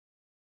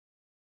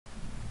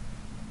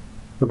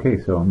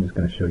Okay, so I'm just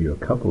going to show you a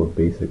couple of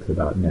basics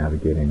about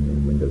navigating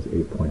in Windows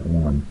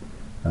 8.1.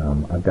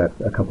 I've got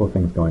a couple of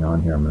things going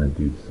on here. I'm going to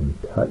do some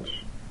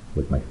touch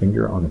with my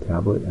finger on the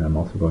tablet, and I'm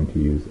also going to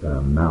use a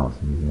mouse.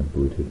 I'm using a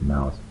Bluetooth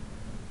mouse.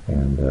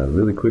 And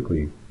really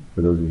quickly,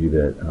 for those of you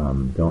that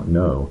don't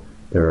know,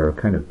 there are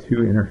kind of two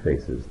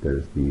interfaces.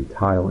 There's the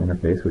tile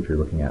interface, which you're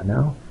looking at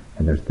now,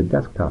 and there's the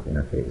desktop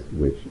interface,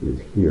 which is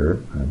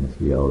here on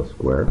this yellow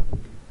square.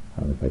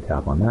 If I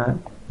tap on that,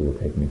 it will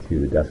take me to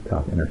the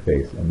desktop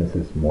interface, and this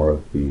is more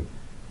of the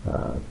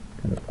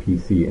kind of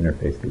PC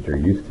interface that you're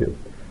used to.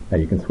 Now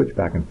you can switch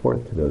back and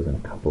forth to those in a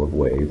couple of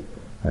ways.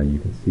 You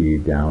can see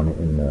down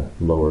in the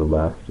lower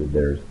left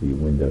there's the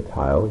window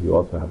tile. You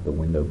also have the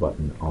window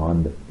button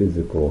on the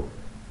physical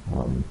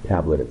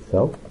tablet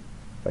itself.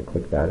 If I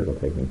click that, it'll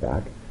take me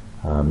back.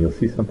 You'll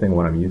see something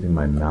when I'm using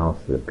my mouse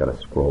that's got a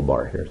scroll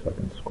bar here, so I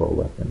can scroll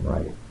left and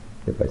right.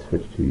 If I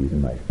switch to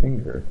using my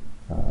finger,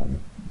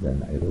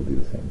 then it'll do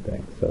the same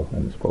thing. So,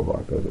 and the scroll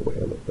bar goes away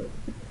a little bit.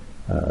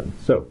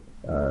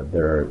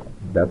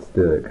 That's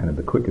the kind of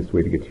the quickest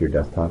way to get to your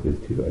desktop is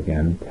to,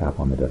 again, tap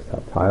on the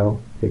desktop tile,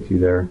 takes you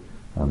there,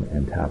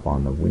 and tap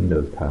on the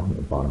Windows tile on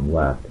the bottom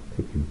left,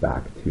 takes you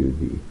back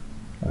to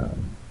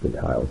the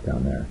tiles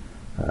down there.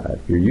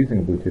 If you're using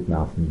a Bluetooth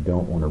mouse and you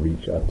don't want to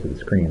reach up to the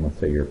screen, let's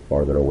say you're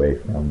farther away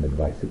from the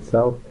device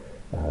itself,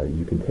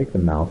 you can take the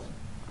mouse,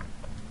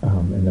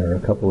 and there are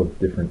a couple of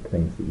different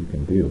things that you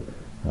can do.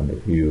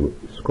 If you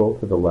scroll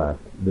to the left,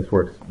 this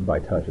works by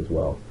touch as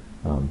well,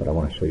 but I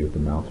want to show you with the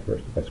mouse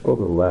first. If I scroll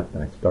to the left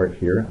and I start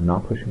here, I'm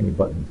not pushing any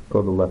buttons.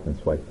 Go to the left and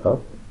swipe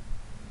up.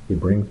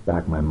 It brings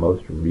back my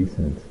most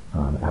recent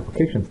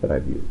applications that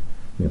I've used.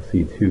 You'll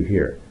see two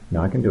here.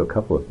 Now I can do a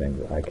couple of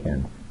things. I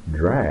can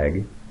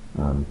drag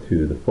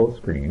to the full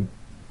screen.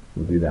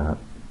 We'll do that.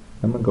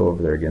 I'm going to go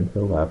over there again to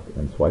the left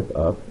and swipe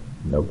up.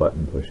 No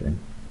button pushing.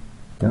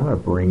 Now I'm going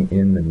to bring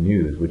in the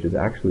news, which is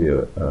actually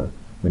a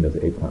Windows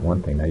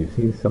 8.1 thing. Now you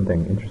see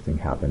something interesting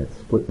happen. It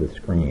split the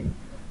screen,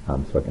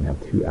 so I can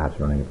have two apps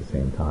running at the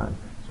same time.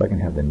 So I can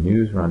have the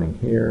news running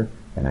here,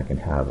 and I can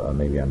have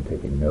maybe I'm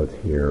taking notes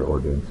here or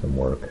doing some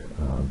work.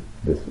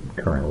 This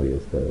currently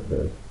is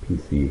the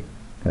PC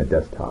kind of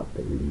desktop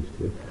that you're used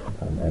to,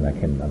 and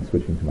I'm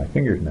switching to my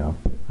fingers now.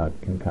 I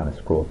can kind of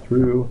scroll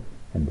through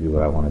and do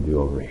what I want to do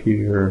over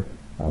here,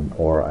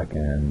 or I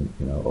can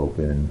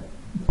open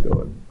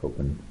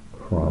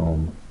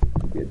Chrome,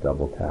 maybe a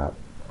double tap.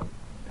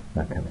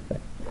 That kind of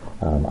thing.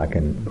 I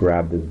can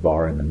grab this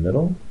bar in the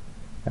middle,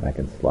 and I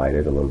can slide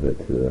it a little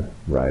bit to the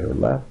right or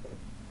left,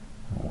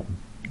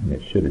 and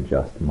it should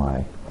adjust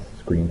my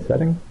screen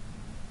setting.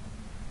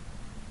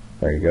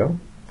 There you go.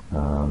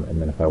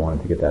 And then if I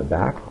wanted to get that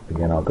back,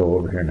 again, I'll go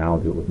over here and I'll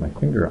do it with my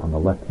finger on the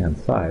left-hand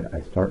side. I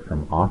start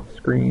from off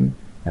screen,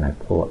 and I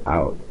pull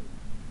out,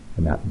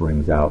 and that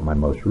brings out my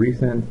most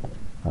recent.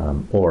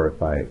 Or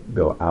if I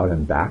go out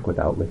and back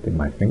without lifting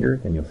my finger,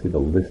 then you'll see the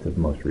list of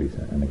most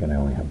recent. And again, I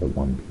only have the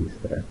one piece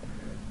there.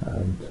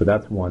 So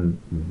that's one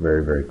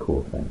very, very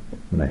cool thing.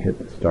 When I hit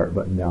the start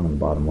button down on the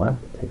bottom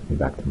left, it takes me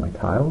back to my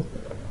tiles.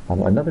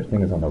 Another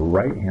thing is on the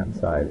right-hand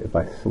side, if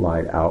I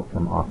slide out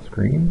from off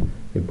screen,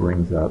 it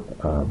brings up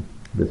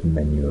this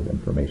menu of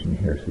information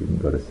here. So you can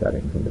go to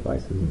settings and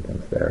devices and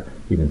things there.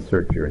 You can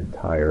search your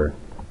entire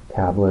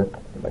tablet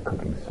by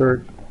clicking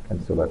search.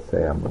 And so let's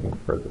say I'm looking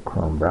for the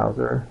Chrome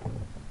browser.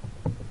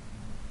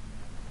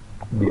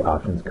 The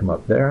options come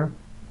up there,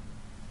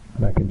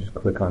 and I can just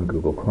click on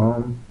Google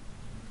Chrome,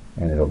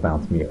 and it'll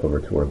bounce me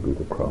over to where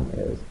Google Chrome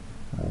is.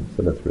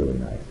 So that's really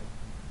nice.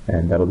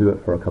 And that'll do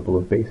it for a couple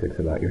of basics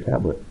about your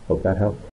tablet. Hope that helps.